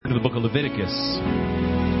to the book of Leviticus.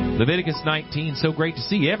 Leviticus 19. So great to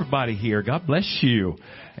see everybody here. God bless you.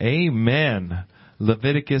 Amen.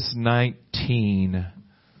 Leviticus 19.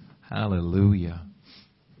 Hallelujah.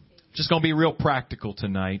 Just going to be real practical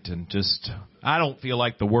tonight, and I don't feel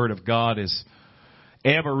like the Word of God is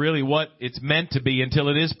ever really what it's meant to be until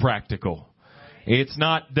it is practical. It's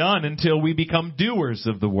not done until we become doers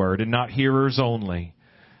of the Word and not hearers only.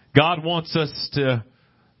 God wants us to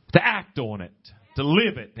act on it, to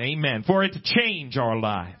live it. Amen. For it to change our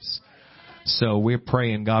lives. So we're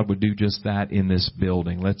praying God would do just that in this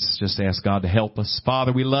building. Let's just ask God to help us.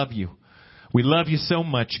 Father, we love you. We love you so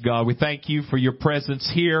much, God. We thank you for your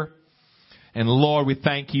presence here. And Lord, we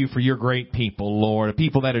thank you for your great people, Lord, a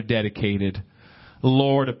people that are dedicated.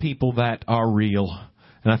 Lord, a people that are real.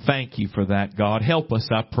 And I thank you for that, God. Help us,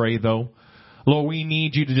 I pray, though. Lord, we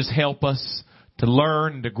need you to just help us to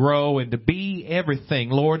learn and to grow and to be everything.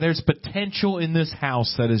 Lord, there's potential in this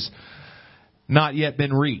house that has not yet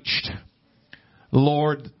been reached.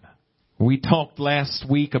 Lord, we talked last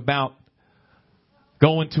week about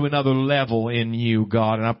going to another level in you,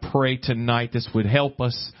 God. And I pray tonight this would help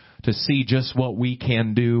us to see just what we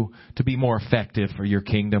can do to be more effective for your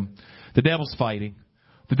kingdom. The devil's fighting.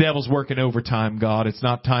 The devil's working overtime, God. It's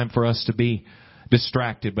not time for us to be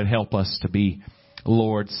distracted, but help us to be,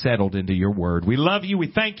 Lord, settled into your word. We love you.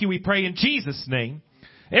 We thank you. We pray in Jesus' name.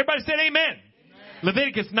 Everybody said amen. Amen.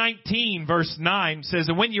 Leviticus 19 verse 9 says,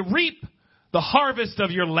 "And when you reap the harvest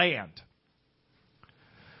of your land,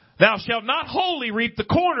 thou shalt not wholly reap the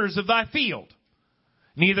corners of thy field,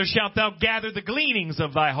 neither shalt thou gather the gleanings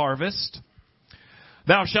of thy harvest.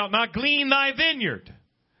 Thou shalt not glean thy vineyard,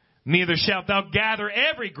 neither shalt thou gather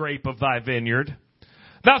every grape of thy vineyard.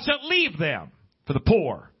 Thou shalt leave them for the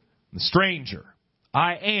poor and the stranger.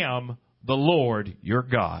 I am the Lord your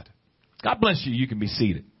God." God bless you. You can be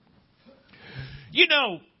seated. You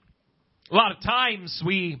know, a lot of times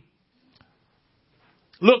we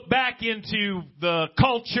look back into the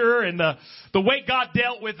culture and the way God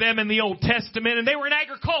dealt with them in the Old Testament, and they were an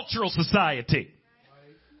agricultural society.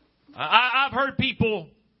 I've heard people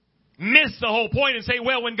miss the whole point and say,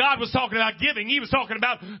 well, when God was talking about giving, he was talking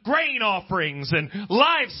about grain offerings and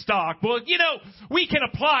livestock. Well, you know, we can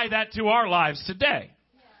apply that to our lives today.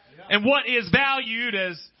 And what is valued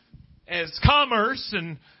as commerce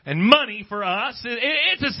and money for us,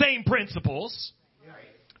 it's the same principles.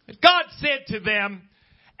 God said to them,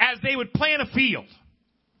 as they would plant a field,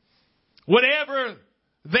 whatever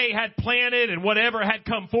they had planted and whatever had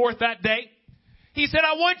come forth that day, he said,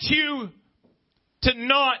 I want you to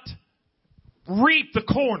not reap the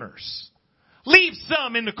corners. Leave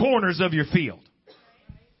some in the corners of your field.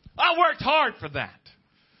 I worked hard for that.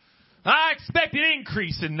 I expected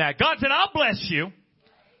increase in that. God said, I'll bless you.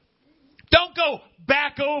 Don't go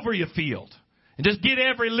back over your field and just get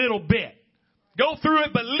every little bit. Go through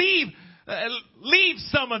it, but leave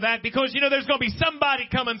some of that, because, you know, there's going to be somebody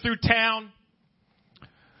coming through town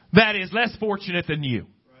that is less fortunate than you.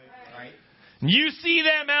 Right. You see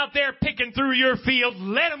them out there picking through your field,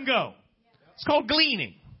 let them go. It's called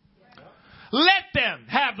gleaning. Let them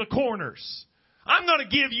have the corners. I'm going to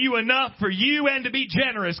give you enough for you and to be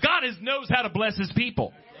generous. God knows how to bless his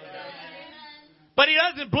people. But he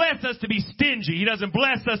doesn't bless us to be stingy. He doesn't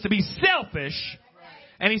bless us to be selfish.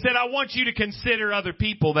 And he said, I want you to consider other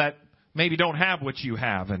people that maybe don't have what you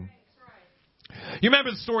have. And you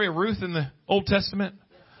remember the story of Ruth in the Old Testament?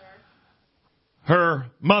 Her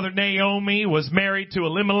mother Naomi was married to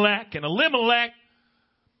Elimelech, and Elimelech,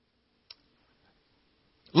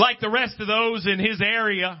 like the rest of those in his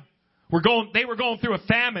area, they were going through a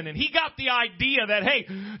famine, and he got the idea that, hey,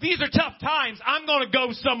 these are tough times. I'm going to go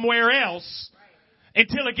somewhere else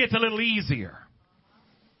until it gets a little easier.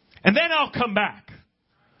 And then I'll come back.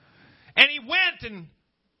 And he went and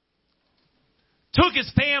took his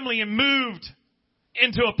family and moved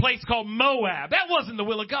into a place called Moab. That wasn't the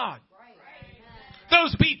will of God.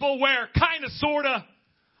 Those people were kind of, sort of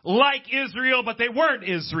like Israel, but they weren't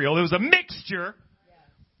Israel. It was a mixture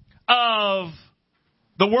of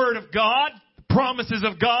the Word of God, the promises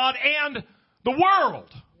of God, and the world.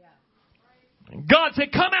 God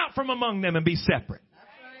said, come out from among them and be separate.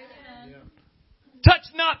 Touch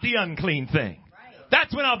not the unclean thing.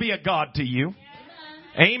 That's when I'll be a God to you.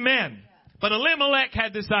 Amen. But Elimelech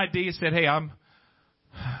had this idea. He said, hey,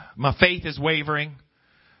 my faith is wavering.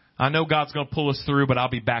 I know God's going to pull us through, but I'll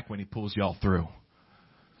be back when he pulls y'all through.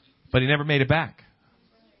 But he never made it back.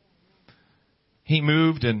 He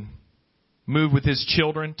moved with his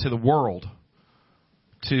children to the world.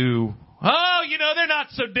 They're not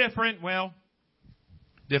so different. Well,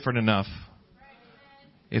 different enough.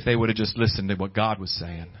 If they would have just listened to what God was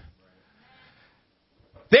saying.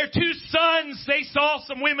 Their 2 sons, they saw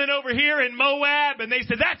some women over here in Moab, and they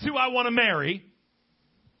said, that's who I want to marry.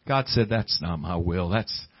 God said, that's not my will.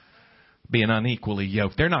 That's being unequally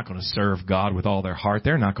yoked. They're not going to serve God with all their heart.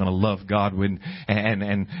 They're not going to love God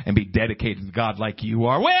and be dedicated to God like you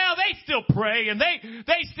are. Well, they still pray, and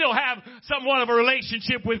they still have somewhat of a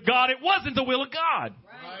relationship with God. It wasn't the will of God.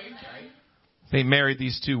 Right. They married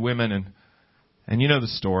these 2 women, and you know the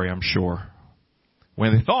story, I'm sure.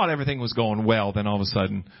 When they thought everything was going well, then all of a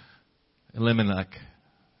sudden, Elimelech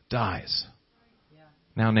dies.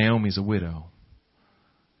 Now Naomi's a widow.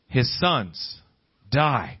 His sons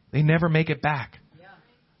die. They never make it back.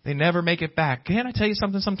 They never make it back. Can I tell you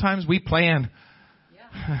something? Sometimes we plan,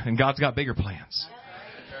 and God's got bigger plans.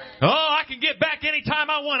 Oh, I can get back anytime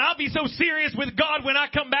I want. I'll be so serious with God when I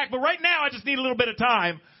come back, but right now I just need a little bit of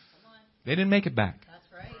time. They didn't make it back.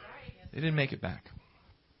 They didn't make it back.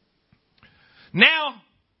 Now,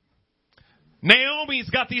 Naomi's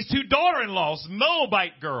got these 2 daughter-in-laws,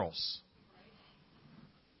 Moabite girls.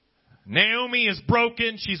 Naomi is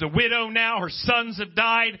broken. She's a widow now. Her sons have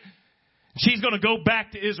died. She's going to go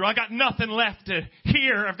back to Israel. I got nothing left to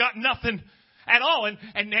hear. I've got nothing at all.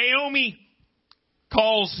 And Naomi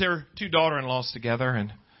calls her 2 daughter-in-laws together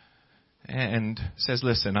and says,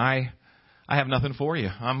 listen, I have nothing for you.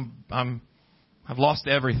 I've lost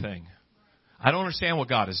everything. I don't understand what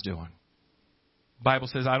God is doing. The Bible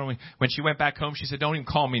says, when she went back home, she said, don't even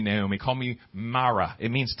call me Naomi. Call me Mara.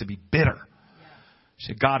 It means to be bitter. She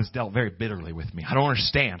said, God has dealt very bitterly with me. I don't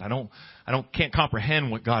understand. Can't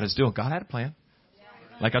comprehend what God is doing. God had a plan.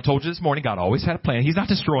 Like I told you this morning, God always had a plan. He's not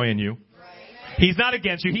destroying you. He's not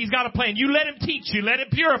against you. He's got a plan. You let Him teach you. Let Him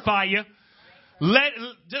purify you.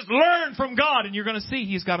 Just learn from God, and you're going to see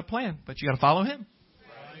He's got a plan. But you got to follow Him.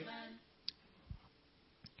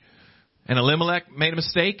 And Elimelech made a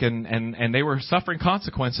mistake, and they were suffering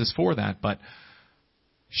consequences for that. But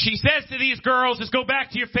she says to these girls, just go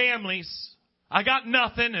back to your families. I got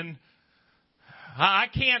nothing, and I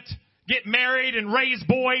can't get married and raise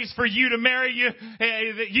boys for you to marry you.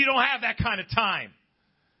 You don't have that kind of time.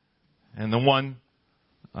 And the one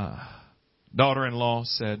daughter-in-law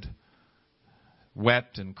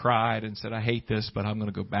wept and cried and said, I hate this, but I'm going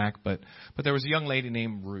to go back. But there was a young lady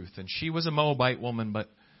named Ruth, and she was a Moabite woman, but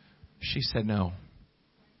she said, no,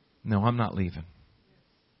 I'm not leaving.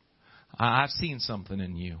 I've seen something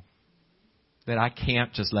in you that I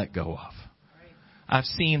can't just let go of. I've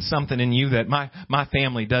seen something in you that my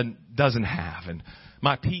family doesn't have, and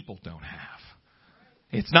my people don't have.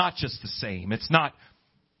 It's not just the same. It's not.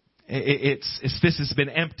 This has been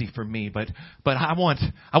empty for me, but I want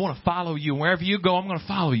to follow you. Wherever you go, I'm going to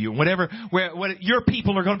follow you. Where your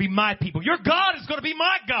people are going to be my people. Your God is going to be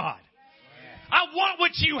my God. I want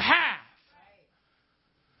what you have.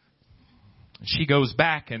 She goes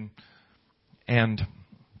back and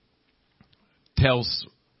tells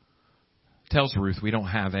Ruth, we don't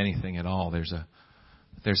have anything at all. There's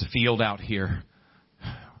a field out here.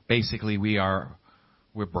 Basically,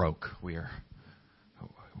 we're broke. We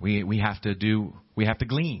have to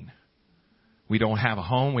glean. We don't have a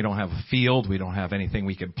home. We don't have a field. We don't have anything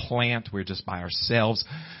we can plant. We're just by ourselves.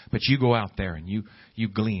 But you go out there and you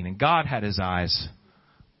glean. And God had His eyes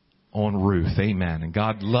on Ruth. Amen. And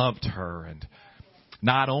God loved her. And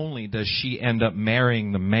not only does she end up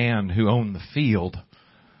marrying the man who owned the field,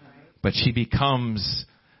 but she becomes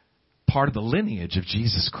part of the lineage of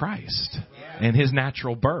Jesus Christ and His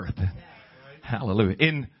natural birth. Hallelujah.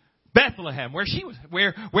 In Bethlehem, where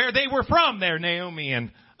they were from there, Naomi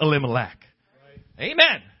and Elimelech.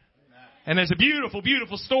 Amen. And there's a beautiful,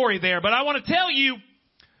 beautiful story there. But I want to tell you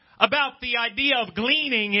about the idea of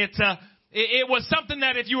gleaning. It was something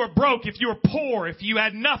that if you were broke, if you were poor, if you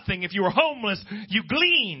had nothing, if you were homeless, you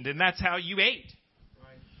gleaned, and that's how you ate.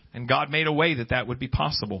 And God made a way that would be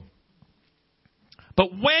possible.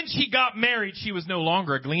 But when she got married, she was no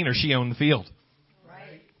longer a gleaner. She owned the field.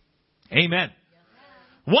 Right. Amen.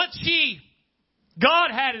 Once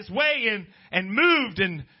God had His way and moved,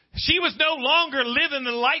 and she was no longer living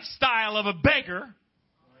the lifestyle of a beggar,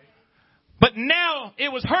 but now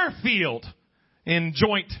it was her field in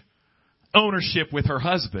joint ownership with her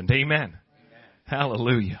husband. Amen.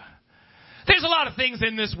 Hallelujah. There's a lot of things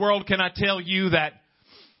in this world, can I tell you, that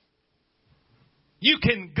you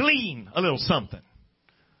can glean a little something.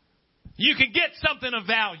 You can get something of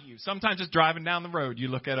value. Sometimes just driving down the road, you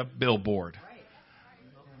look at a billboard.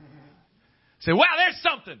 Say, wow, there's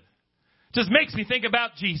something. Just makes me think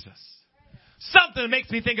about Jesus. Something that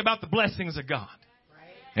makes me think about the blessings of God.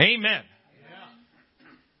 Amen.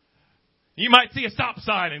 You might see a stop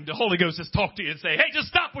sign and the Holy Ghost just talk to you and say, hey, just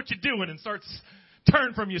stop what you're doing and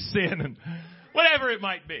turn from your sin and whatever it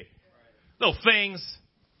might be. Little things.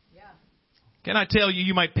 Can I tell you,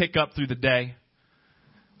 you might pick up through the day.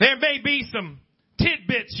 There may be some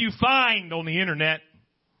tidbits you find on the internet.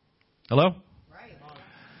 Hello? Right.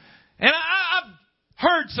 And I've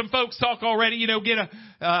heard some folks talk already,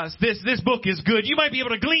 this book is good. You might be able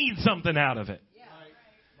to glean something out of it. Yeah.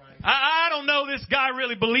 I don't know this guy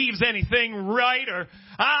really believes anything right, or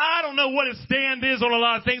I don't know what his stand is on a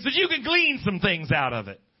lot of things, but you can glean some things out of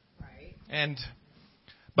it. Right.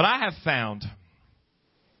 But I have found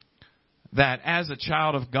that as a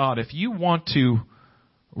child of God, if you want to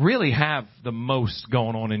really have the most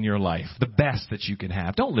going on in your life, the best that you can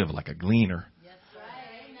have, don't live like a gleaner. Yes,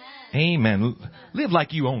 right. Amen. Live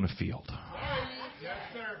like you own a field. Yes,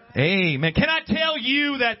 sir. Amen. Can I tell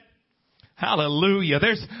you that, hallelujah,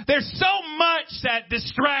 there's so much that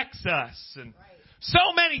distracts us and so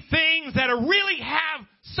many things that are really have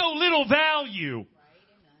so little value. Right. Amen.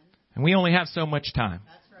 And we only have so much time.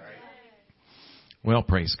 That's right. Well,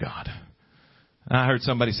 praise God. I heard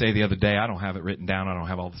somebody say the other day, I don't have it written down, I don't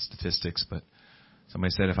have all the statistics, but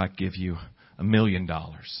somebody said if I give you $1 million,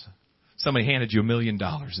 somebody handed you $1 million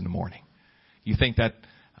in the morning, you think that,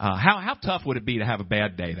 how tough would it be to have a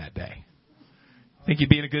bad day that day? Think you'd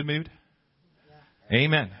be in a good mood? Yeah.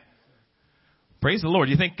 Amen. Praise the Lord.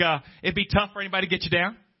 You think it'd be tough for anybody to get you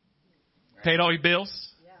down? Paid all your bills?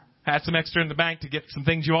 Yeah. Had some extra in the bank to get some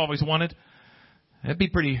things you always wanted? That'd be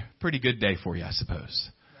pretty good day for you, I suppose.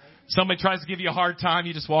 Somebody tries to give you a hard time,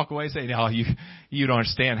 you just walk away saying, "No, you don't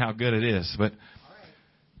understand how good it is." But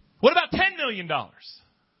what about $10 million?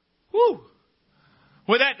 Woo!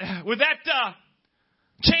 Would that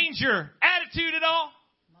change your attitude at all?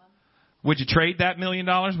 Would you trade that $1 million?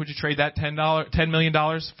 Would you trade that $10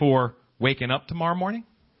 million for waking up tomorrow morning?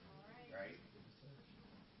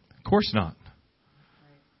 Of course not.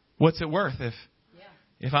 What's it worth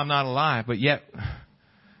if I'm not alive? But yet,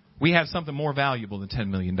 we have something more valuable than $10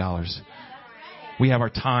 million. We have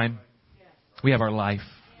our time. We have our life.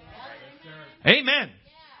 Amen.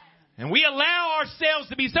 And we allow ourselves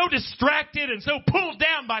to be so distracted and so pulled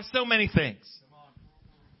down by so many things.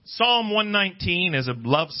 Psalm 119 is a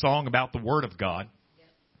love song about the Word of God.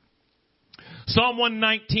 Psalm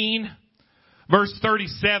 119, verse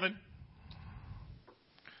 37.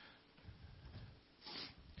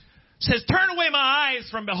 Says, "Turn away my eyes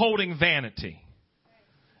from beholding vanity,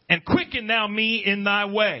 and quicken thou me in thy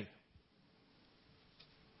way."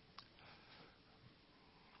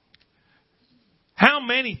 How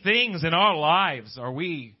many things in our lives are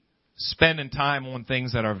we spending time on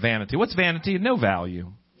things that are vanity? What's vanity? No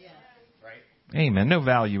value. Yeah. Right. Amen. No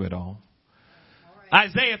value at all. Right.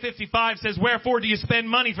 Isaiah 55 says, "Wherefore do you spend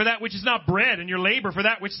money for that which is not bread, and your labor for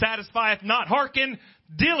that which satisfieth not? Hearken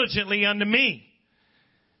diligently unto me,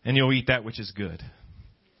 and you'll eat that which is good."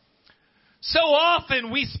 So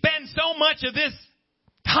often we spend so much of this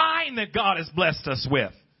time that God has blessed us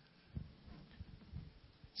with.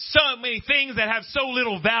 So many things that have so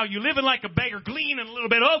little value. Living like a beggar, gleaning a little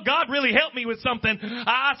bit. Oh, God really helped me with something.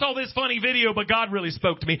 I saw this funny video, but God really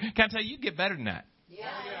spoke to me. Can I tell you, you get better than that. Yeah.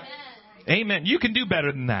 Amen. You can do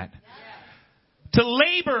better than that. Yeah. To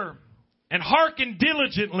labor and hearken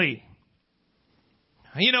diligently.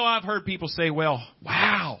 I've heard people say, "Well,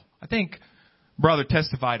 wow, I think Brother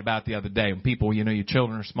testified about the other day when people, your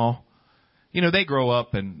children are small. They grow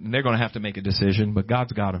up and they're going to have to make a decision, but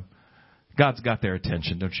God's got them. God's got their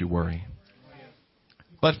attention, don't you worry."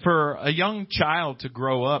 But for a young child to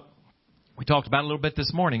grow up, we talked about it a little bit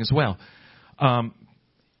this morning as well. And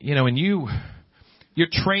you're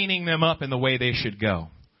training them up in the way they should go.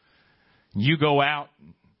 You go out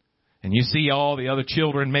and you see all the other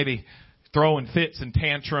children maybe throwing fits and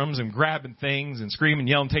tantrums and grabbing things and screaming,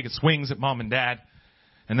 yelling, taking swings at mom and dad.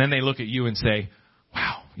 And then they look at you and say,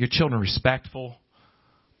 "Wow, your children are respectful.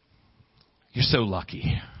 You're so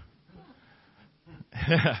lucky."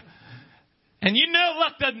 And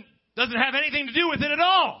luck doesn't have anything to do with it at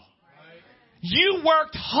all. You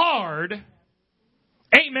worked hard,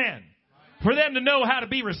 amen, for them to know how to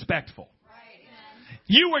be respectful.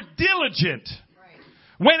 You were diligent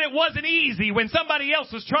when it wasn't easy, when somebody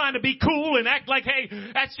else was trying to be cool and act like, hey,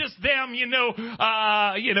 that's just them,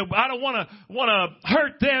 I don't want to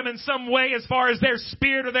hurt them in some way as far as their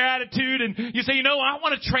spirit or their attitude. And you say, I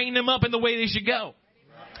want to train them up in the way they should go.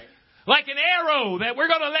 Right. Like an arrow that we're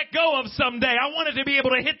going to let go of someday. I want it to be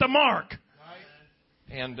able to hit the mark.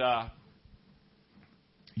 Right. And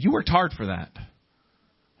you worked hard for that.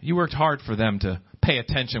 You worked hard for them to pay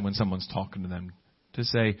attention when someone's talking to them. To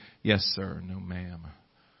say, "Yes, sir," "No, ma'am."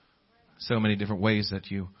 So many different ways that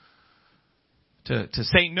to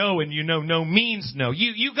say no, and no means no.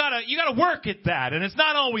 You gotta work at that, and it's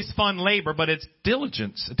not always fun labor, but it's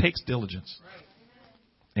diligence. It takes diligence.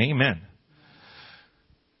 Right. Amen.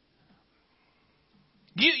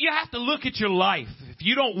 You have to look at your life. If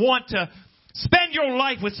you don't want to spend your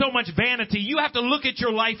life with so much vanity, you have to look at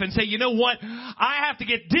your life and say, you know what? I have to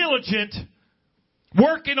get diligent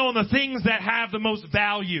working on the things that have the most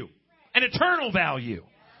value, an eternal value.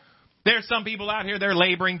 There's some people out here, they're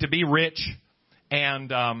laboring to be rich, and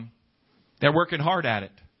they're working hard at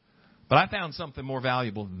it. But I found something more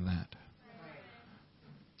valuable than that.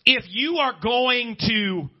 If you are going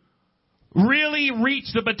to really reach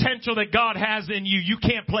the potential that God has in you, you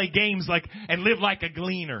can't play games and live like a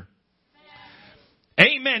gleaner.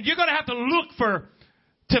 Amen. You're going to have to look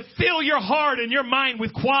to fill your heart and your mind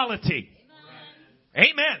with quality.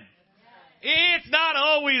 Amen. It's not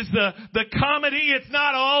always the comedy. It's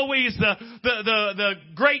not always the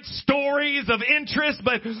great stories of interest,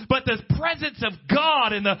 but the presence of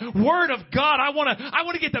God and the Word of God. I want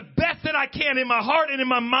to get the best that I can in my heart and in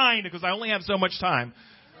my mind, because I only have so much time.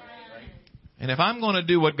 And if I'm going to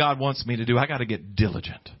do what God wants me to do, I got to get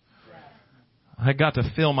diligent. I got to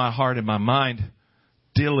fill my heart and my mind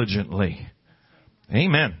diligently.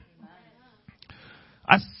 Amen.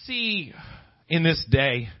 I see in this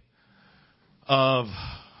day of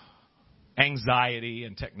anxiety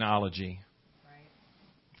and technology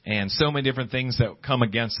and so many different things that come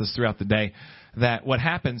against us throughout the day, that what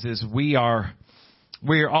happens is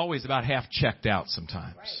we're always about half checked out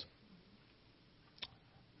sometimes.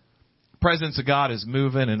 The presence of God is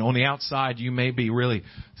moving, and on the outside you may be really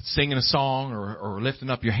singing a song or lifting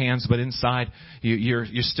up your hands, but inside you're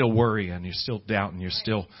still worrying, you're still doubting, you're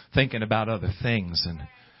still thinking about other things. And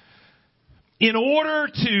in order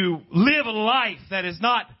to live a life that is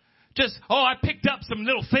not just, I picked up some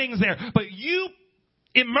little things there, but you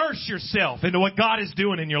immerse yourself into what God is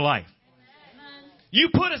doing in your life. Amen. You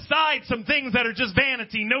put aside some things that are just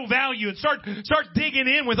vanity, no value, and start digging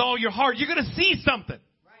in with all your heart. You're going to see something.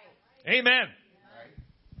 Right. Amen.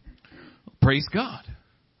 Right. Praise God.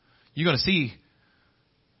 You're going to see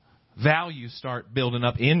value start building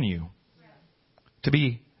up in you to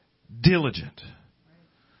be diligent.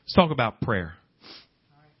 Let's talk about prayer.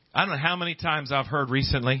 I don't know how many times I've heard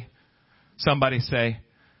recently somebody say,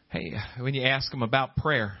 hey, when you ask them about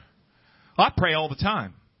prayer, I pray all the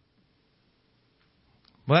time.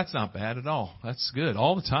 Well, that's not bad at all. That's good.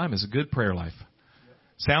 All the time is a good prayer life.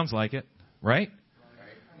 Sounds like it, right?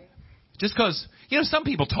 Just because, some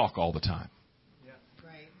people talk all the time.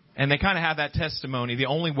 And they kind of have that testimony. The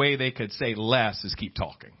only way they could say less is keep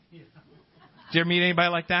talking. Did you ever meet anybody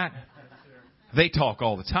like that? They talk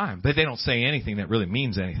all the time, but they don't say anything that really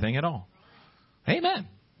means anything at all. Amen.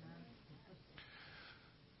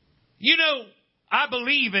 I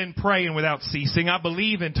believe in praying without ceasing. I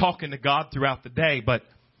believe in talking to God throughout the day, but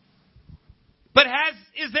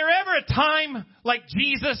is there ever a time like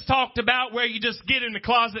Jesus talked about where you just get in the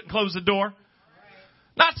closet and close the door?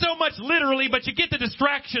 Not so much literally, but you get the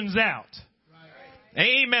distractions out.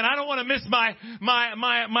 Amen. I don't want to miss my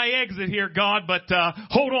exit here, God, but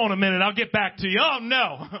hold on a minute. I'll get back to you. Oh,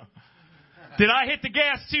 no. Did I hit the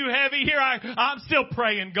gas too heavy here? I'm still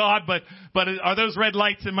praying, God, but are those red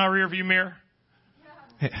lights in my rearview mirror?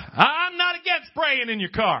 I'm not against praying in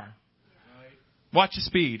your car. Watch your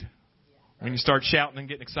speed when you start shouting and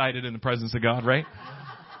getting excited in the presence of God, right?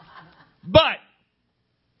 But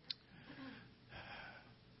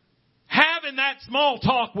having that small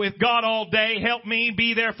talk with God all day, help me,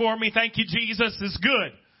 be there for me, thank you, Jesus, is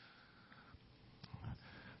good.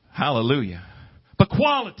 Hallelujah. But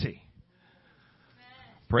quality.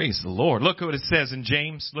 Praise the Lord. Look what it says in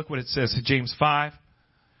James. Look what it says in James 5.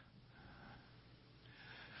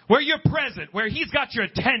 Where you're present, where He's got your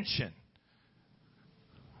attention.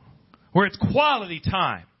 Where it's quality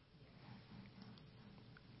time.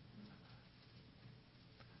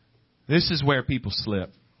 This is where people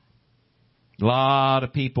slip. A lot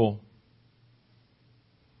of people.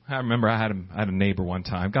 I remember I had a neighbor one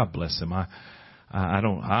time. God bless him. I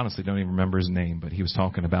honestly don't even remember his name, but he was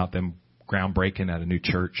talking about them groundbreaking at a new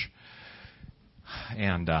church.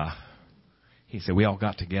 And he said, we all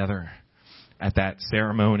got together at that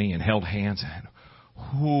ceremony and held hands. And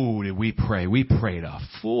who did we pray? We prayed a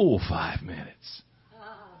full 5 minutes.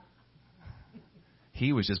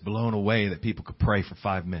 He was just blown away that people could pray for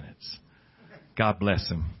 5 minutes. God bless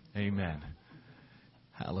him. Amen.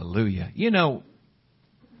 Hallelujah.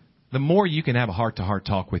 The more you can have a heart-to-heart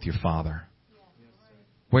talk with your Father,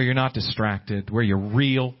 where you're not distracted, where you're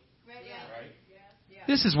real.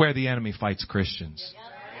 This is where the enemy fights Christians.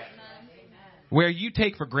 Where you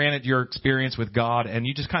take for granted your experience with God and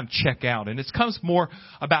you just kind of check out. And it becomes more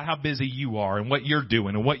about how busy you are and what you're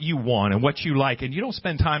doing and what you want and what you like. And you don't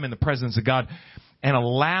spend time in the presence of God and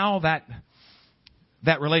allow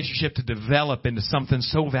that relationship to develop into something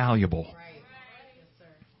so valuable.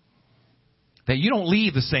 that you don't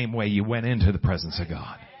leave the same way you went into the presence of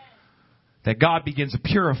God. That God begins to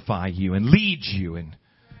purify you and lead you. And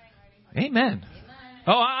amen.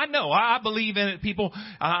 Oh, I know. I believe in it. People,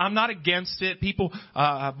 I'm not against it. People,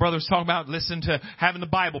 brothers talk about listen to having the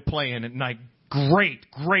Bible playing at night. Great.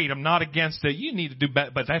 I'm not against it. You need to do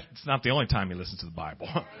better, but that's not the only time you listen to the Bible.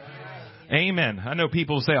 Amen. I know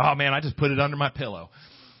people say, oh man, I just put it under my pillow.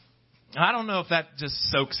 I don't know if that just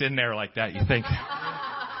soaks in there like that, you think.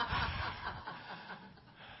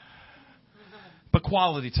 But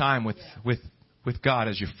quality time with God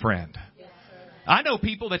as your friend. I know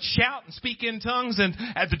people that shout and speak in tongues and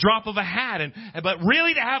at the drop of a hat, but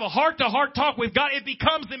really to have a heart-to-heart talk with God, it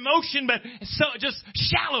becomes emotion, but it's so just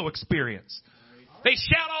shallow experience. They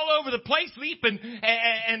shout all over the place, leaping,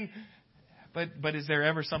 but is there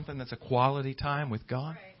ever something that's a quality time with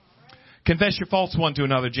God? Confess your faults one to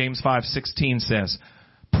another, James 5:16 says.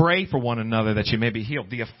 Pray for one another that you may be healed.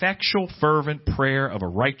 The effectual, fervent prayer of a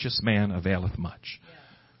righteous man availeth much.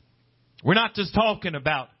 We're not just talking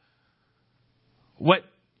about what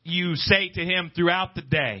you say to Him throughout the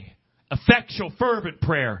day. Effectual, fervent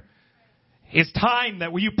prayer is time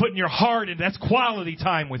that where you put in your heart, and that's quality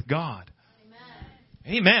time with God.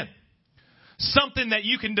 Amen. Something that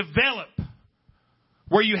you can develop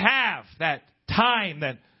where you have that time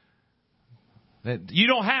that you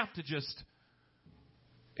don't have to just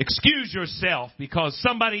excuse yourself because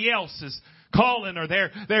somebody else is calling or they're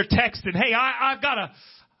texting. Hey, I've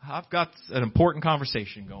got an important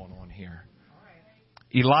conversation going on here.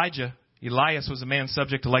 Elias was a man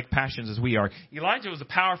subject to like passions as we are. Elijah was a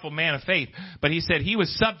powerful man of faith, but he said he was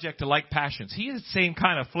subject to like passions. He has the same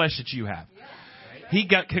kind of flesh that you have. He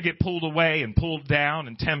could get pulled away and pulled down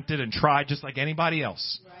and tempted and tried just like anybody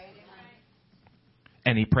else.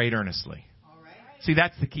 And he prayed earnestly. See,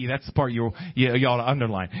 that's the key. That's the part you ought to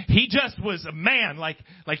underline. He just was a man like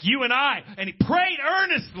you and I, and he prayed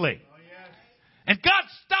earnestly. And God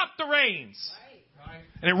stopped the rains.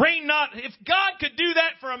 And it rained not. If God could do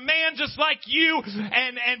that for a man just like you,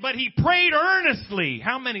 but he prayed earnestly.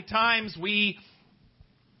 How many times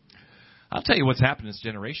I'll tell you what's happened in this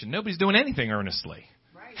generation. Nobody's doing anything earnestly.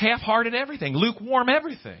 Half-hearted everything. Lukewarm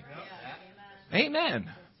everything. Amen.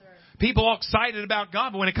 People all excited about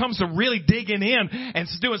God, but when it comes to really digging in and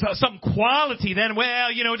doing something quality, then,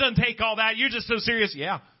 it doesn't take all that. You're just so serious.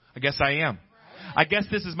 Yeah, I guess I am. I guess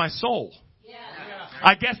this is my soul.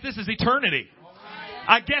 I guess this is eternity.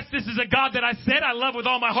 I guess this is a God that I said I love with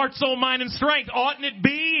all my heart, soul, mind, and strength. Oughtn't it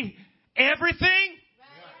be everything?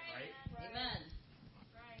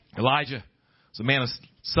 Elijah was a man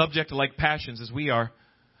subject to like passions as we are.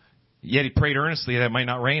 Yet he prayed earnestly that it might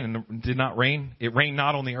not rain, and it did not rain. It rained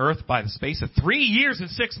not on the earth by the space of 3 years and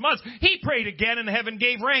 6 months. He prayed again, and heaven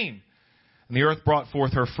gave rain. And the earth brought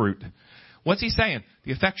forth her fruit. What's he saying?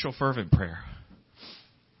 The effectual, fervent prayer.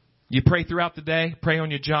 You pray throughout the day, pray on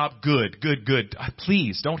your job. Good.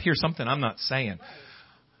 Please, don't hear something I'm not saying.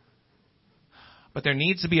 But there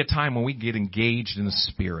needs to be a time when we get engaged in the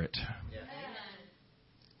Spirit.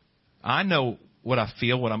 I know what I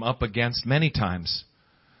feel, what I'm up against many times.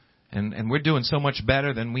 And we're doing so much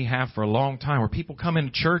better than we have for a long time, where people come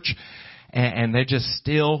into church and they're just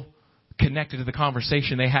still connected to the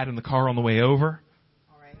conversation they had in the car on the way over.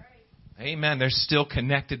 Amen. They're still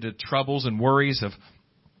connected to troubles and worries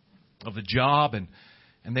of the job, and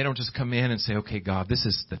they don't just come in and say, okay, God, this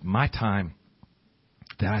is my time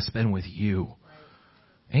that I spend with you.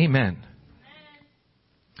 Amen.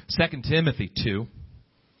 2 Timothy 2.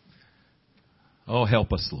 Oh,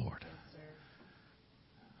 help us, Lord.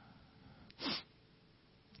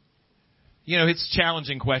 It's a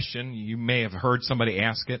challenging question. You may have heard somebody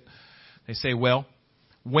ask it. They say, well,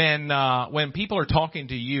 when people are talking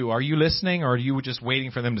to you, are you listening, or are you just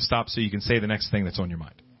waiting for them to stop so you can say the next thing that's on your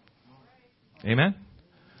mind? Amen?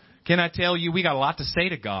 Can I tell you, we got a lot to say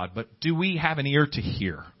to God, but do we have an ear to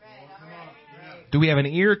hear? Do we have an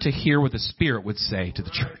ear to hear what the Spirit would say to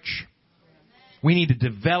the church? We need to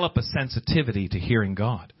develop a sensitivity to hearing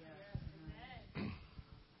God.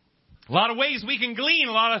 A lot of ways we can glean,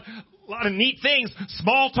 a lot of neat things.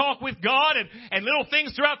 Small talk with God and little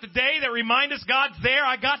things throughout the day that remind us God's there.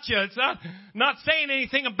 I got you. It's not saying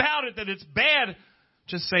anything about it that it's bad.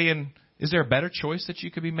 Just saying, is there a better choice that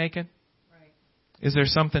you could be making? Right. Is there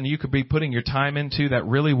something you could be putting your time into that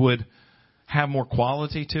really would have more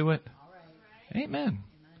quality to it? All right. Amen.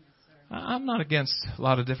 I'm not against a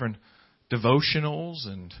lot of different devotionals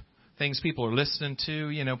and things people are listening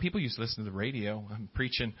to. People used to listen to the radio. I'm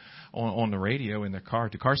preaching on the radio in their car.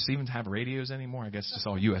 Do cars even have radios anymore? I guess it's just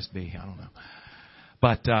all USB. I don't know.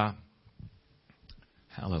 But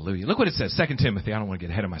Hallelujah. Look what it says. 2 Timothy. I don't want to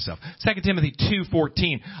get ahead of myself. 2 Timothy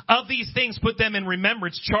 2:14. Of these things put them in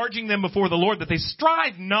remembrance, charging them before the Lord that they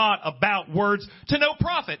strive not about words to no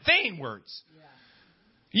profit. Vain words.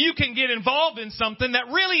 You can get involved in something that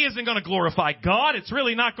really isn't going to glorify God. It's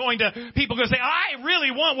really not going to, people are going to say, I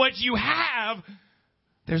really want what you have.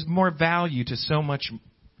 There's more value to so much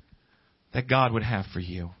that God would have for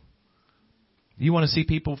you. You want to see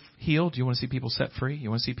people healed? You want to see people set free? You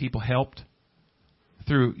want to see people helped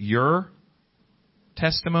through your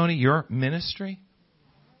testimony, your ministry?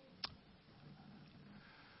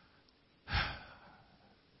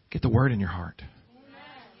 Get the word in your heart.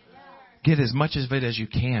 Get as much of it as you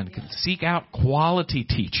can. Seek out quality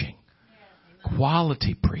teaching,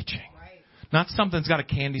 quality preaching. Not something that's got a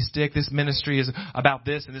candy stick. This ministry is about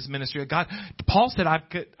this and this ministry. God, Paul said,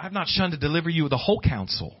 I've not shunned to deliver you the whole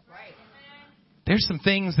counsel. There's some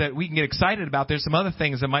things that we can get excited about. There's some other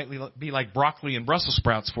things that might be like broccoli and Brussels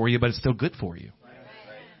sprouts for you, but it's still good for you.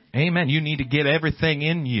 Amen. You need to get everything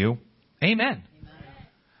in you. Amen.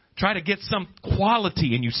 Try to get some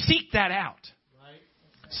quality and you seek that out.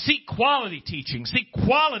 Seek quality teaching. Seek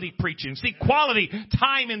quality preaching. Seek quality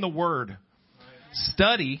time in the Word.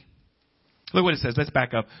 Study. Look what it says. Let's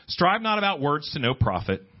back up. Strive not about words to no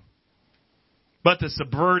profit, but the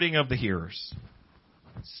subverting of the hearers.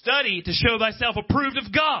 Study to show thyself approved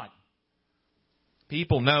of God.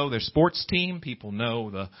 People know their sports team. People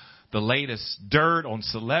know the latest dirt on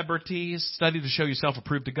celebrities. Study to show yourself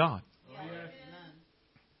approved to God. Oh, yes.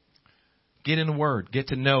 Get in the Word. Get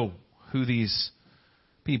to know who these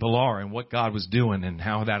people are and what God was doing and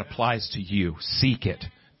how that applies to you. Seek it.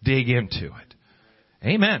 Dig into it.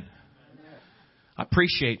 Amen. I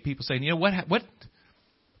appreciate people saying, you know, what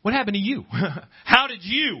happened to you? How did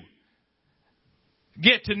you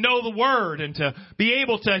get to know the Word and to be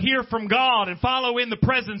able to hear from God and follow in the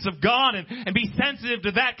presence of God and be sensitive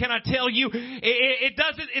to that? Can I tell you,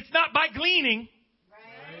 it's not by gleaning.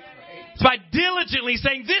 It's by diligently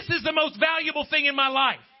saying, this is the most valuable thing in my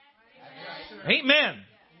life. Amen.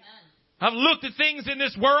 I've looked at things in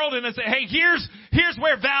this world and I say, hey, here's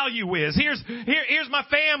where value is. Here's my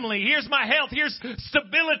family. Here's my health. Here's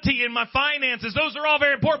stability in my finances. Those are all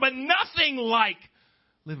very important, but nothing like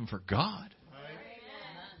living for God.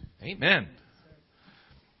 Amen.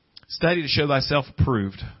 Study to show thyself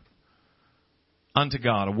approved unto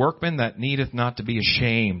God, a workman that needeth not to be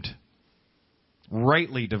ashamed,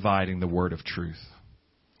 rightly dividing the word of truth.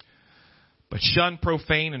 But shun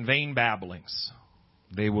profane and vain babblings.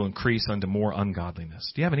 They will increase unto more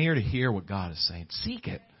ungodliness. Do you have an ear to hear what God is saying? Seek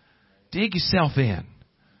it. Dig yourself in.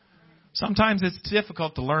 Sometimes it's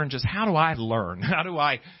difficult to learn just how do I learn? How do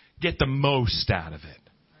I get the most out of it?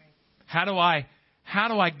 How do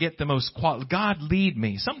I get the most quality? God, lead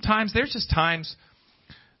me. Sometimes there's just times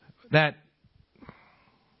that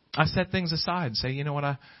I set things aside and say, you know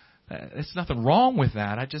what, there's nothing wrong with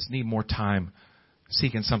that. I just need more time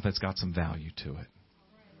seeking something that's got some value to it.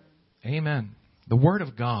 Amen. The Word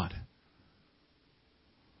of God.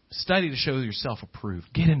 Study to show yourself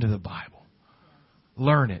approved. Get into the Bible.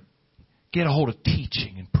 Learn it. Get a hold of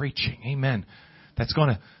teaching and preaching. Amen. That's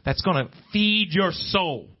going to feed your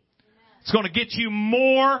soul. It's going to get you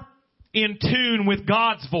more in tune with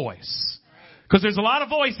God's voice. Because there's a lot of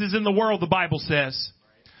voices in the world, the Bible says.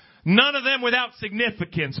 None of them without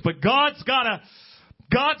significance. But God's got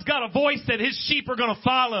a voice that His sheep are going to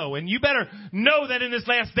follow. And you better know that in this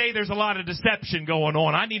last day there's a lot of deception going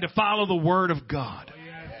on. I need to follow the Word of God.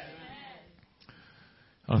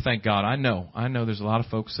 Oh, thank God. I know there's a lot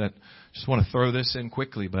of folks that just want to throw this in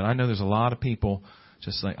quickly. But I know there's a lot of people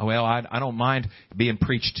just like, oh, well, I don't mind being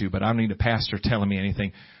preached to, but I don't need a pastor telling me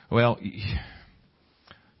anything. Well,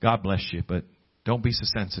 God bless you, but don't be so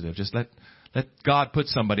sensitive. Just let God put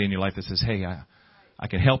somebody in your life that says, hey, I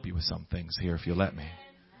can help you with some things here if you'll let me.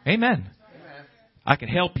 Amen. I can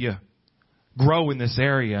help you grow in this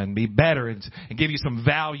area and be better and give you some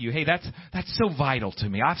value. Hey, that's so vital to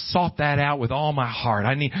me. I've sought that out with all my heart.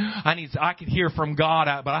 I can hear from God,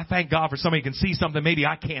 but I thank God for somebody who can see something maybe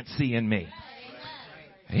I can't see in me.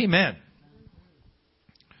 Amen.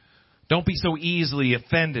 Don't be so easily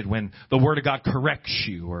offended when the Word of God corrects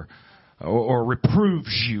you or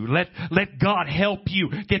reproves you. Let God help you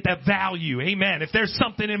get that value. Amen. If there's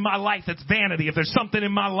something in my life that's vanity, if there's something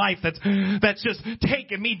in my life that's just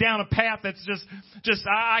taking me down a path that's just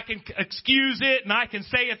I can excuse it and I can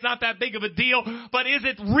say it's not that big of a deal, but is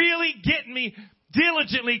it really getting me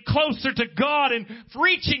diligently closer to God and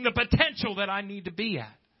reaching the potential that I need to be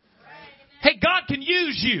at? Hey, God can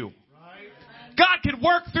use you. God can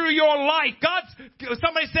work through your life.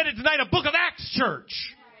 Somebody said it tonight, a Book of Acts church.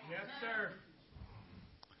 Yes, sir.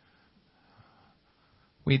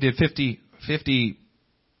 We did 50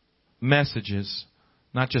 messages,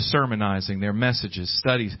 not just sermonizing, they're messages,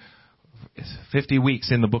 studies, 50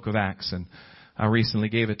 weeks in the book of Acts. And I recently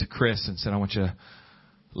gave it to Chris and said, I want you to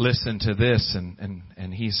listen to this.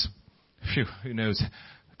 And he's, who knows,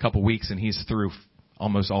 a couple weeks and he's through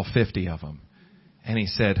almost all 50 of them. And he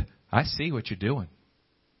said, I see what you're doing.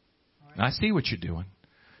 I see what you're doing.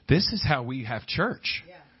 This is how we have church.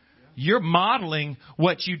 You're modeling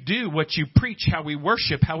what you do, what you preach, how we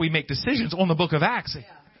worship, how we make decisions on the book of Acts.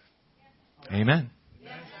 Amen.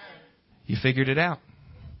 You figured it out.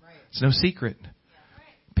 It's no secret.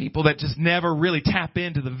 People that just never really tap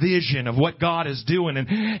into the vision of what God is doing. And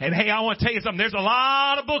hey, I want to tell you something. There's a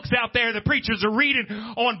lot of books out there that preachers are reading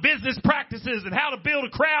on business practices and how to build a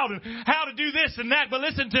crowd and how to do this and that. But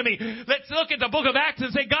listen to me. Let's look at the book of Acts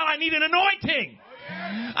and say, God, I need an anointing.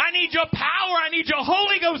 I need your power. I need your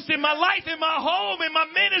Holy Ghost in my life, in my home, in my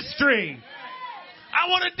ministry. I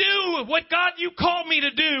want to do what God you called me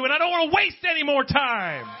to do, and I don't want to waste any more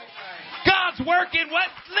time. God's working.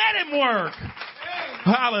 Let him work.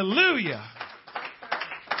 Hallelujah.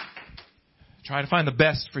 Try to find the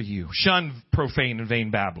best for you. Shun profane and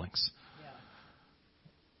vain babblings.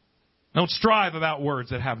 Don't strive about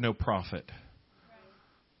words that have no profit.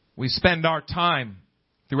 We spend our time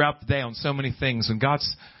throughout the day on so many things, and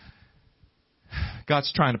God's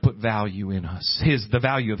trying to put value in us. The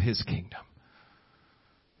value of His kingdom.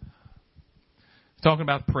 Talking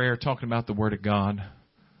about prayer, talking about the Word of God.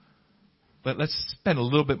 But let's spend a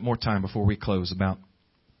little bit more time before we close about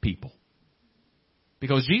people.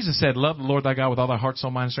 Because Jesus said, love the Lord thy God with all thy heart, soul,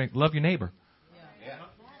 mind, and strength. Love your neighbor. Yeah.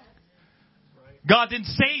 God didn't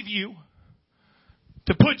save you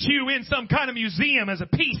to put you in some kind of museum as a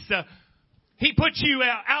piece. He put you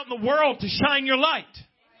out in the world to shine your light.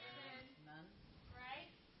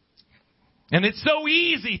 And it's so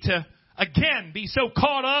easy to, again, be so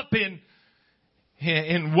caught up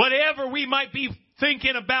in whatever we might be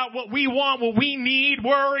thinking about, what we want, what we need,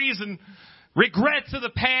 worries and regrets of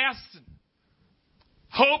the past, and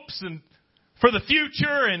hopes and for the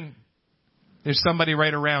future. And there's somebody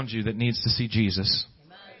right around you that needs to see Jesus.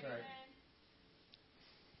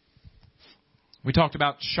 We talked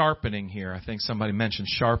about sharpening here. I think somebody mentioned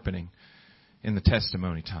sharpening in the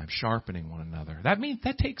testimony time. Sharpening one another.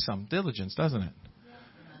 That takes some diligence, doesn't it?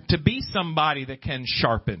 To be somebody that can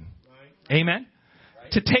sharpen. Amen?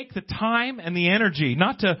 To take the time and the energy,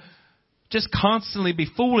 not to just constantly be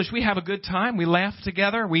foolish. We have a good time. We laugh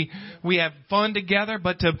together. We have fun together.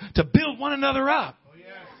 But to build one another up.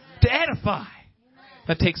 To edify.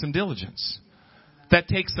 That takes some diligence. That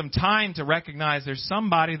takes some time to recognize there's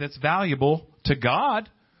somebody that's valuable to God,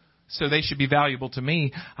 so they should be valuable to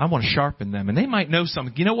me. I want to sharpen them. And they might know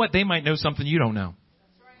something. You know what? They might know something you don't know.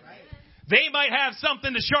 They might have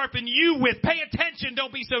something to sharpen you with. Pay attention.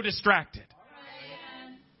 Don't be so distracted.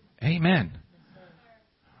 Amen.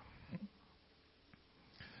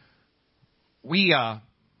 We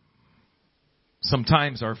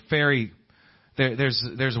sometimes are very...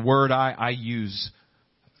 There's a word I use,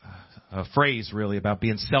 a phrase really, about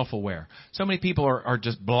being self-aware. So many people are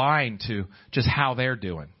just blind to just how they're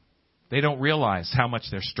doing. They don't realize how much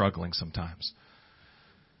they're struggling sometimes.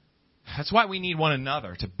 That's why we need one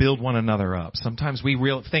another, to build one another up. Sometimes we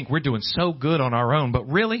think we're doing so good on our own, but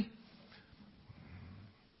really,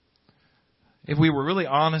 if we were really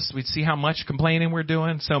honest, we'd see how much complaining we're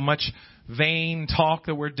doing, so much vain talk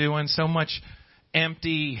that we're doing, so much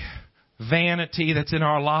empty vanity that's in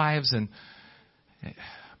our lives. And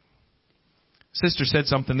Sister said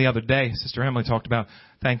something the other day. Sister Emily talked about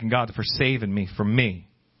thanking God for saving me from me.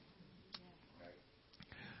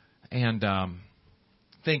 And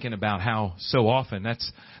thinking about how so often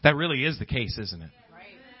that really is the case, isn't it?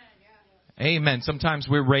 Amen. Sometimes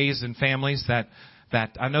we're raised in families that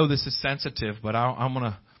I know this is sensitive, but I'm going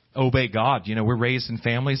to obey God. You know, we're raised in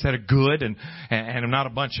families that are good and I'm not a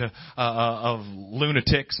bunch of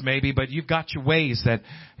lunatics maybe, but you've got your ways that,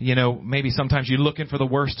 you know, maybe sometimes you're looking for the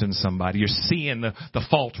worst in somebody. You're seeing the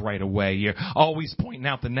fault right away. You're always pointing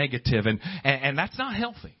out the negative, and that's not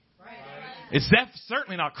healthy. It's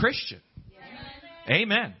certainly not Christian.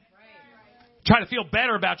 Amen. Try to feel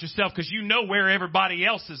better about yourself because you know where everybody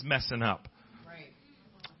else is messing up.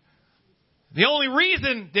 The only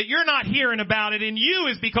reason that you're not hearing about it in you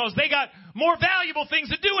is because they got more valuable things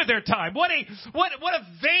to do with their time. What a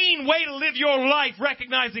vain way to live your life,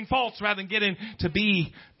 recognizing faults rather than getting to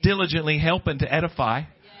be diligently helping to edify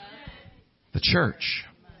the church.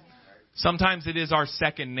 Sometimes it is our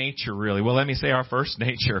second nature, really. Well, let me say our first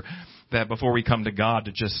nature, that before we come to God,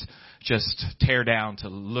 to just tear down,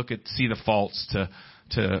 to see the faults,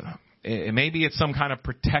 to maybe it's some kind of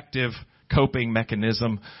protective coping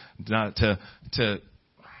mechanism to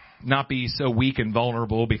not be so weak and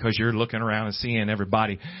vulnerable because you're looking around and seeing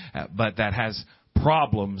everybody, but that has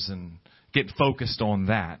problems, and get focused on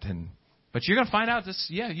that. But you're going to find out this,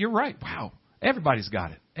 yeah, you're right. Wow. Everybody's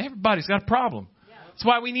got it. Everybody's got a problem. That's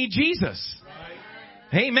why we need Jesus.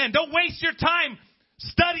 Right. Amen. Don't waste your time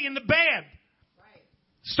studying the bad.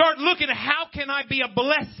 Start looking at how can I be a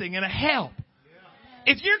blessing and a help.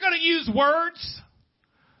 If you're going to use words,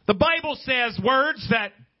 the Bible says words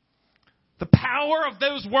that the power of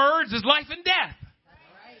those words is life and death.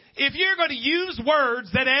 If you're going to use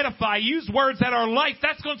words that edify, use words that are life,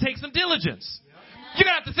 that's going to take some diligence. You're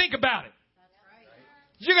going to have to think about it.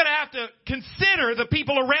 You're going to have to consider the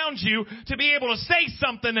people around you to be able to say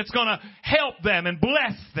something that's going to help them and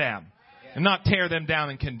bless them and not tear them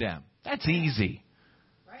down and condemn. That's easy.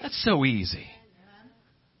 That's so easy.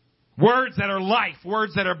 Words that are life,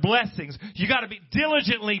 words that are blessings. You got to be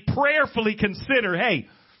diligently, prayerfully consider, hey,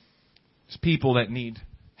 there's people that need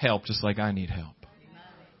help just like I need help.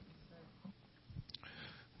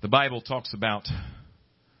 The Bible talks about,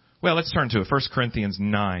 well, let's turn to it. 1 Corinthians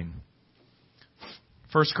 9.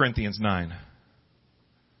 1 Corinthians 9.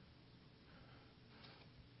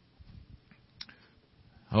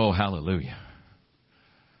 Oh, hallelujah.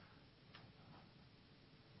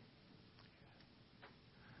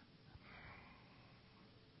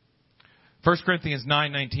 First Corinthians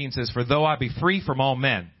 9:19 says, "For though I be free from all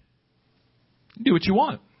men," do what you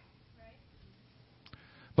want.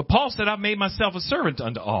 But Paul said, "I've made myself a servant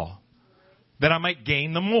unto all, that I might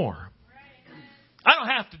gain the more." I don't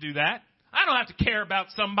have to do that. I don't have to care about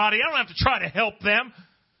somebody. I don't have to try to help them.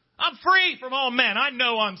 I'm free from all men. I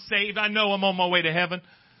know I'm saved. I know I'm on my way to heaven.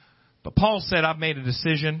 But Paul said, I've made a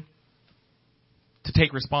decision to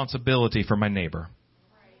take responsibility for my neighbor.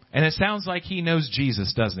 And it sounds like he knows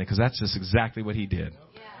Jesus, doesn't it? Because that's just exactly what he did.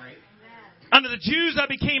 Under the Jews, I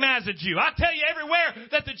became as a Jew. I tell you everywhere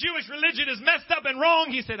that the Jewish religion is messed up and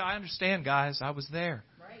wrong. He said, I understand, guys. I was there.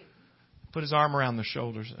 Put his arm around their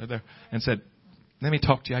shoulders and said, let me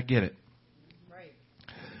talk to you. I get it.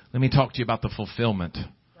 Let me talk to you about the fulfillment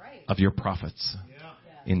of your prophets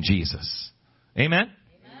in Jesus. Amen?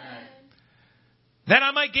 That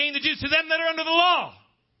I might gain the Jews to them that are under the law.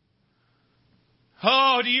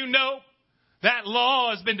 Oh, do you know that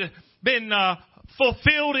law has been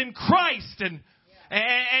fulfilled in Christ,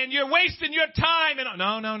 and you're wasting your time.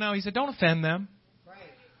 And no. He said, don't offend them.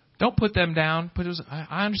 Don't put them down.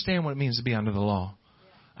 I understand what it means to be under the law.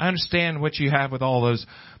 I understand what you have with all those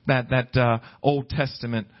that Old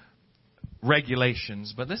Testament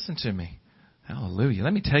regulations. But listen to me. Hallelujah.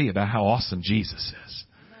 Let me tell you about how awesome Jesus is.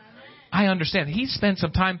 I understand. He spent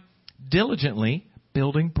some time diligently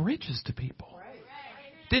building bridges to people.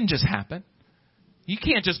 Didn't just happen. You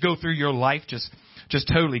can't just go through your life just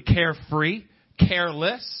totally carefree,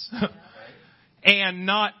 careless, and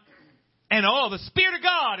the Spirit of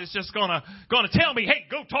God is just gonna tell me, hey,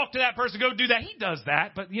 go talk to that person, go do that. He does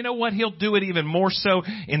that, but you know what? He'll do it even more so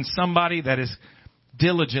in somebody that is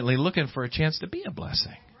diligently looking for a chance to be a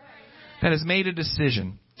blessing, that has made a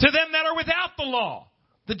decision. To them that are without the law,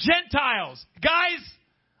 the Gentiles, guys,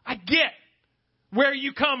 I get where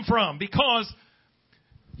you come from, because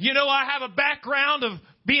I have a background of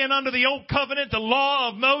being under the old covenant, the law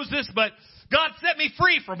of Moses, but God set me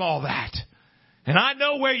free from all that. And I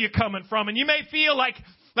know where you're coming from. And you may feel like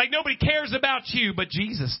nobody cares about you, but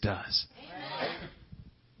Jesus does. Amen.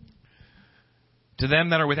 To them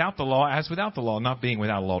that are without the law, as without the law, not being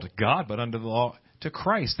without law to God, but under the law to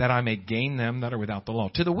Christ, that I may gain them that are without the law.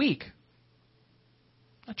 To the weak.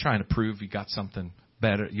 I'm not trying to prove you got something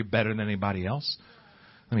better. You're better than anybody else.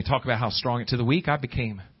 Let me talk about how strong. To the weak I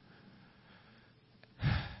became.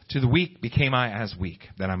 To the weak became I as weak,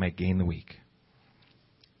 that I might gain the weak.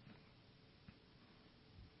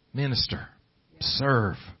 Minister.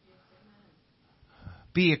 Serve.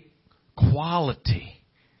 Be a quality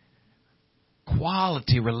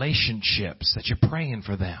relationships, that you're praying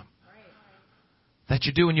for them. That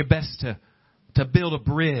you're doing your best to build a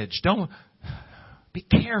bridge. Don't be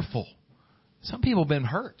careful. Some people have been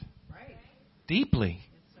hurt deeply.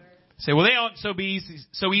 Say, well, they aren't so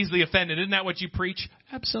easily offended. Isn't that what you preach?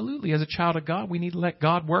 Absolutely. As a child of God, we need to let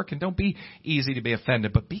God work, and don't be easy to be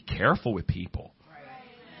offended, but be careful with people.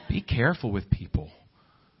 Be careful with people.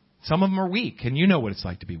 Some of them are weak, and you know what it's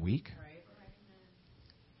like to be weak.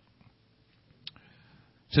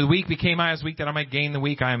 To the weak became I as weak, that I might gain the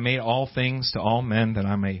weak. I have made all things to all men, that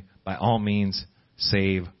I may by all means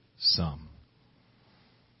save some.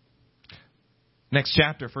 Next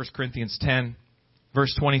chapter, 1 Corinthians 10.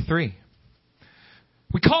 Verse 23.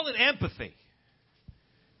 We call it empathy.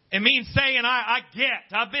 It means saying,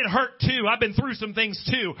 I've been hurt too. I've been through some things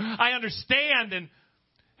too. I understand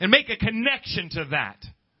and make a connection to that.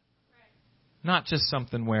 Not just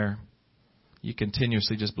something where you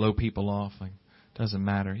continuously just blow people off. Like, doesn't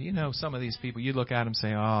matter. You know, some of these people, you look at them and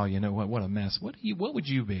say, oh, you know what a mess. What would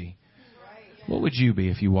you be? What would you be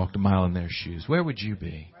if you walked a mile in their shoes? Where would you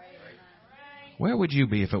be? Where would you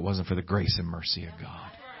be if it wasn't for the grace and mercy of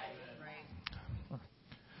God?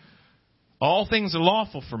 All things are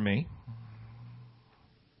lawful for me,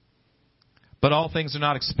 but all things are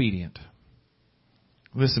not expedient.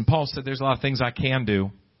 Listen, Paul said there's a lot of things I can do,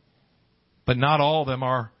 but not all of them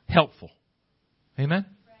are helpful. Amen?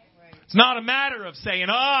 It's not a matter of saying,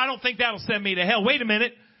 oh, I don't think that'll send me to hell. Wait a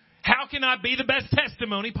minute. How can I be the best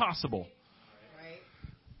testimony possible?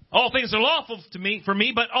 All things are lawful for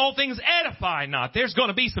me, but all things edify not. There's going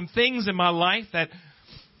to be some things in my life that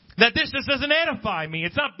this just doesn't edify me.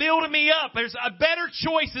 It's not building me up. There's better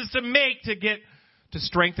choices to make to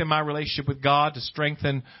strengthen my relationship with God, to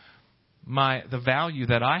strengthen the value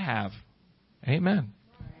that I have. Amen.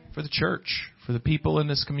 For the church, for the people in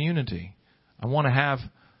this community. I want to have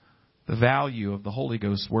the value of the Holy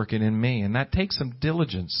Ghost working in me. And that takes some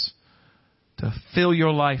diligence to fill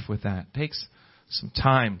your life with that. It takes some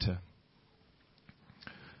time to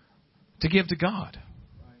give to God.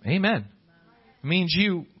 Amen. It means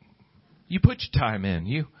you put your time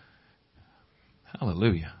in.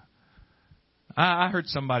 Hallelujah. I heard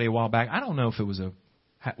somebody a while back. I don't know if it was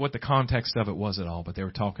what the context of it was at all, but they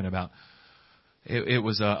were talking about it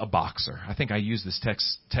was a boxer. I think I used this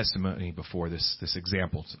testimony before, this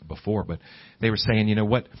example before, but they were saying, you know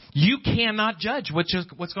what? You cannot judge what's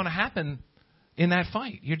going to happen in that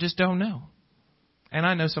fight. You just don't know. And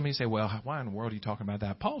I know somebody say, well, why in the world are you talking about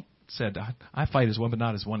that? Paul said, I fight as one, but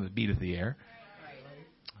not as one that beateth the air.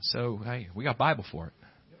 So, hey, we got Bible for it.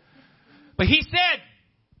 But he said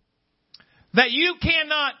that you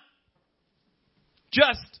cannot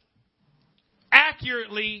just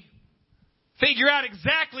accurately figure out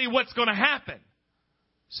exactly what's going to happen.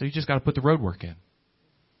 So you just got to put the road work in.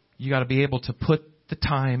 You got to be able to put the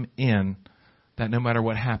time in that no matter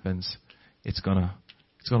what happens, it's going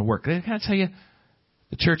to work. Can I tell you,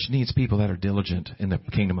 the church needs people that are diligent in the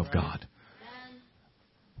kingdom of God.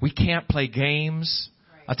 We can't play games.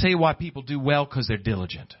 I'll tell you why people do well, because they're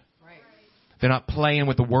diligent. They're not playing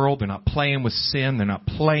with the world. They're not playing with sin. They're not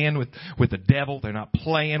playing with the devil. They're not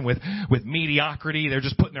playing with mediocrity. They're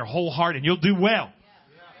just putting their whole heart, and you'll do well.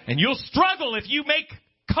 And you'll struggle if you make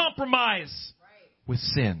compromise with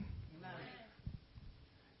sin.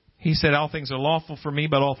 He said, all things are lawful for me,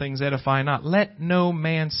 but all things edify not. Let no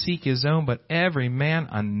man seek his own, but every man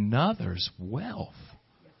another's wealth.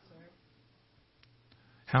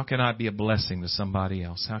 How can I be a blessing to somebody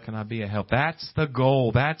else? How can I be a help? That's the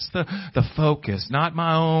goal. That's the focus. Not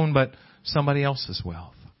my own, but somebody else's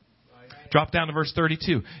wealth. Drop down to verse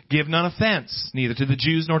 32. Give none offense, neither to the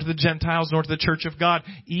Jews, nor to the Gentiles, nor to the church of God,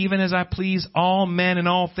 even as I please all men in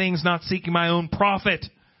all things, not seeking my own profit,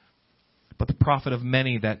 but the profit of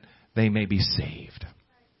many, that they may be saved.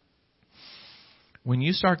 When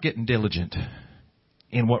you start getting diligent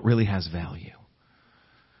in what really has value,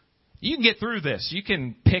 you can get through this. You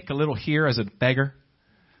can pick a little here as a beggar.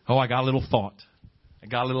 Oh, I got a little thought. I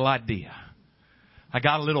got a little idea. I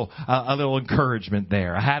got a little encouragement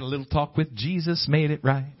there. I had a little talk with Jesus, made it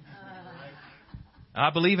right. I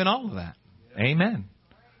believe in all of that. Amen.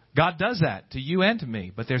 God does that to you and to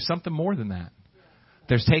me, but there's something more than that.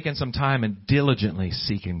 There's taking some time and diligently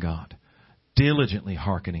seeking God, diligently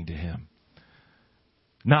hearkening to Him.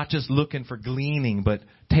 Not just looking for gleaning, but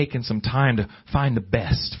taking some time to find the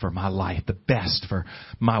best for my life, the best for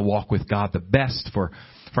my walk with God, the best for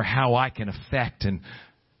how I can affect and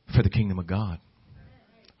for the kingdom of God.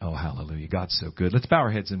 Oh, hallelujah. God's so good. Let's bow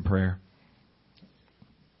our heads in prayer.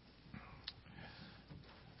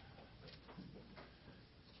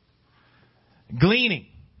 Gleaning.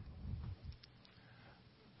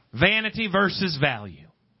 Vanity versus value.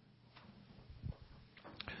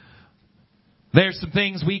 There's some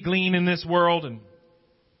things we glean in this world,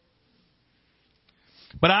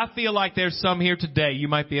 but I feel like there's some here today. You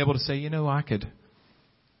might be able to say, you know, I could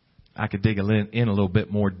dig in a little bit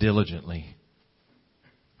more diligently.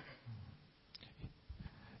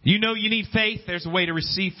 You know you need faith. There's a way to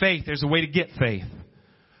receive faith. There's a way to get faith.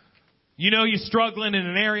 You know you're struggling in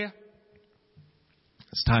an area.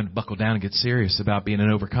 It's time to buckle down and get serious about being an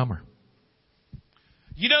overcomer.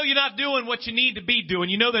 You know you're not doing what you need to be doing.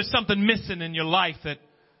 You know there's something missing in your life that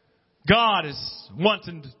God is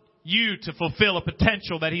wanting you to fulfill a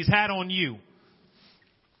potential that He's had on you.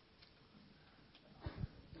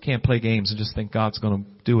 Can't play games and just think God's going to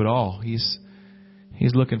do it all. He's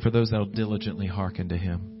He's looking for those that will diligently hearken to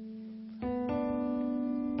Him.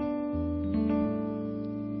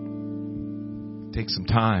 Take some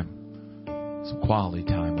time, some quality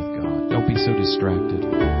time with God. Don't be so distracted.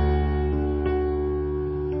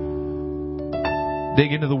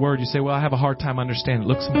 Dig into the Word. You say, well, I have a hard time understanding.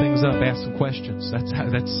 Look some things up. Ask some questions. That's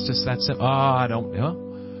just that simple. I don't know.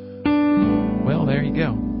 Well, there you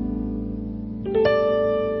go.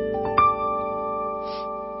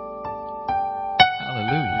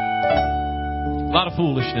 Hallelujah. A lot of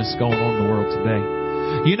foolishness going on in the world today.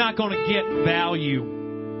 You're not going to get value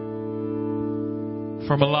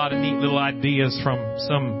from a lot of neat little ideas from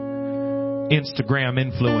some Instagram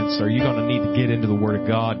influencer. You're going to need to get into the Word of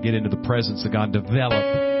God, get into the presence of God, develop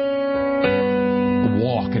a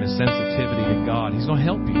walk and a sensitivity to God. He's going to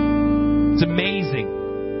help you. It's amazing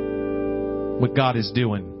what God is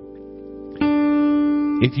doing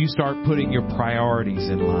if you start putting your priorities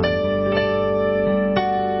in line.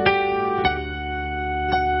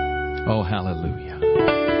 Oh, hallelujah.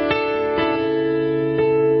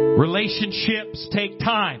 Relationships take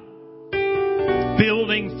time.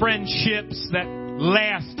 Building friendships that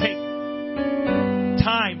last take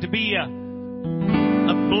time. To be a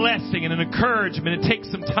blessing and an encouragement, it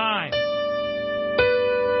takes some time.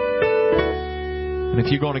 And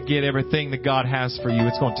if you're going to get everything that God has for you,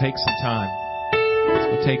 it's going to take some time. It's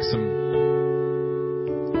going to take some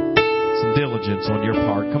diligence on your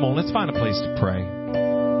part. Come on, let's find a place to pray.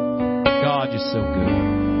 God, you're so good.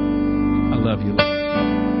 I love you, Lord.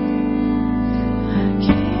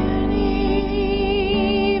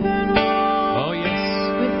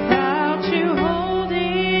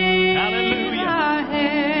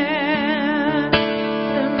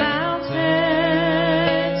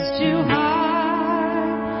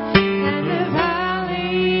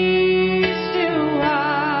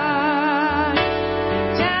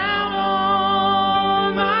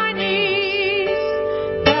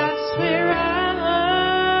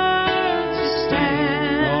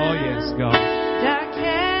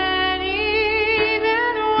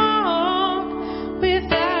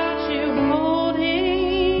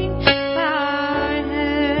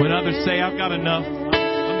 Enough.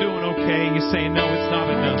 I'm doing okay. You're saying, no, it's not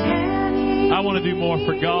enough. I want to do more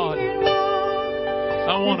for God.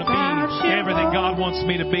 I want to be everything God wants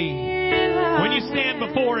me to be. When you stand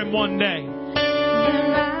before Him one day,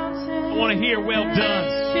 I want to hear, well done.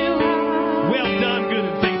 Well done, good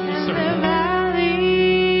and faithful servant.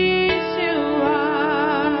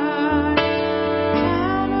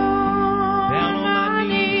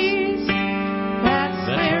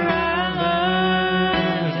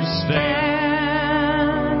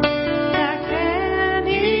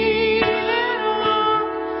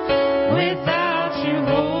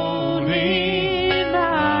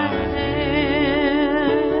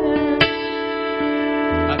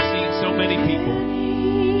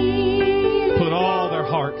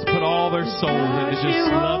 Soul into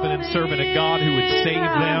just loving and serving a God who would save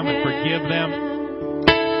them and forgive them.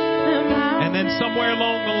 And then somewhere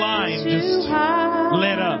along the line just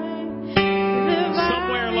let up.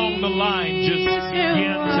 Somewhere along the line just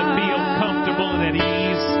begin to feel comfortable and at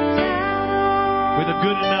ease with a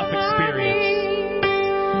good enough experience.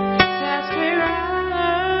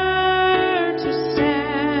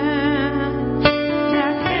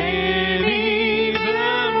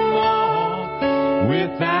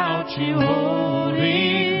 You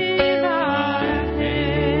holding my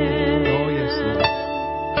hand. Oh, yes, Lord.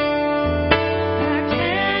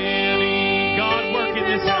 God, work in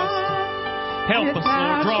this house. Help us,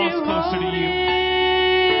 Lord. Draw us closer to you.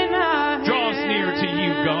 Draw us nearer to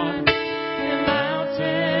you, God.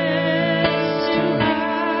 Mountains too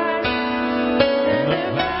high, and the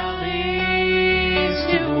valleys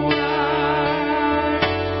too wide.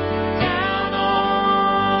 Down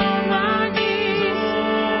on my knees.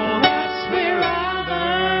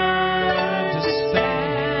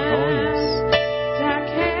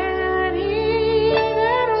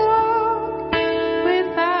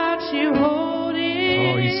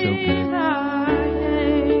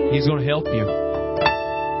 He's going to help you.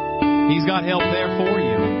 He's got help there for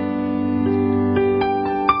you.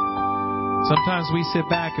 Sometimes we sit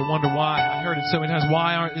back and wonder why. I heard it so many times.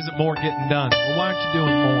 Why isn't more getting done? Well, why aren't you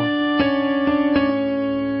doing more?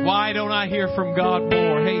 Why don't I hear from God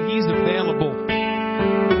more? Hey, He's available.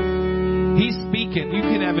 He's speaking. You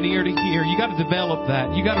can have an ear to hear. You got to develop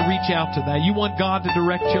that. You got to reach out to that. You want God to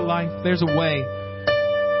direct your life? There's a way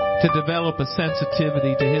to develop a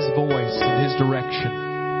sensitivity to His voice and His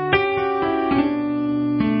direction.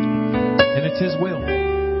 And it's His will.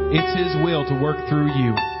 It's His will to work through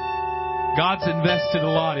you. God's invested a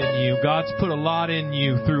lot in you. God's put a lot in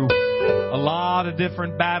you through a lot of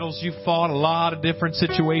different battles you've fought, a lot of different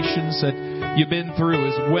situations that you've been through,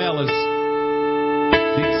 as well as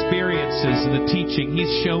the experiences and the teaching.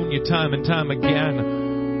 He's shown you time and time again,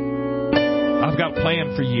 I've got a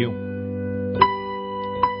plan for you.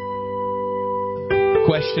 The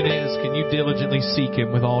question is, can you diligently seek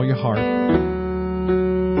Him with all your heart?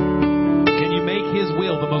 Can you make His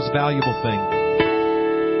will the most valuable thing?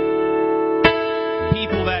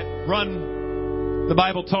 People that run, the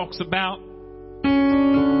Bible talks about,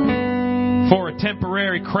 for a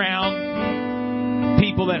temporary crown.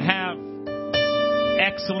 People that have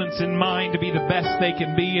excellence in mind to be the best they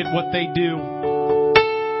can be at what they do.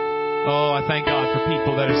 Oh, I thank God for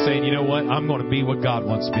people that are saying, you know what, I'm going to be what God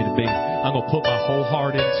wants me to be. I'm going to put my whole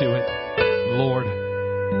heart into it. Lord,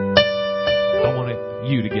 I want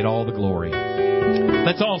you to get all the glory.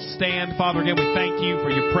 Let's all stand. Father, again, we thank you for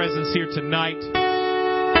your presence here tonight.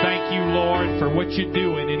 Thank you, Lord, for what you're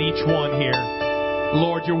doing in each one here.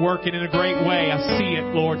 Lord, you're working in a great way. I see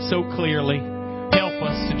it, Lord, so clearly. Help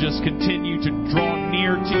us to just continue to draw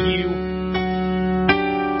near to you.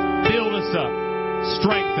 Build us up,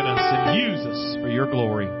 strengthen us, and use us for your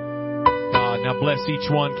glory. God, now bless each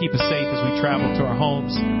one. Keep us safe as we travel to our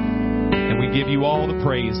homes. And we give you all the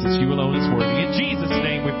praise that you alone is worthy. In Jesus'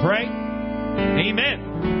 name we pray.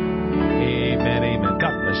 Amen.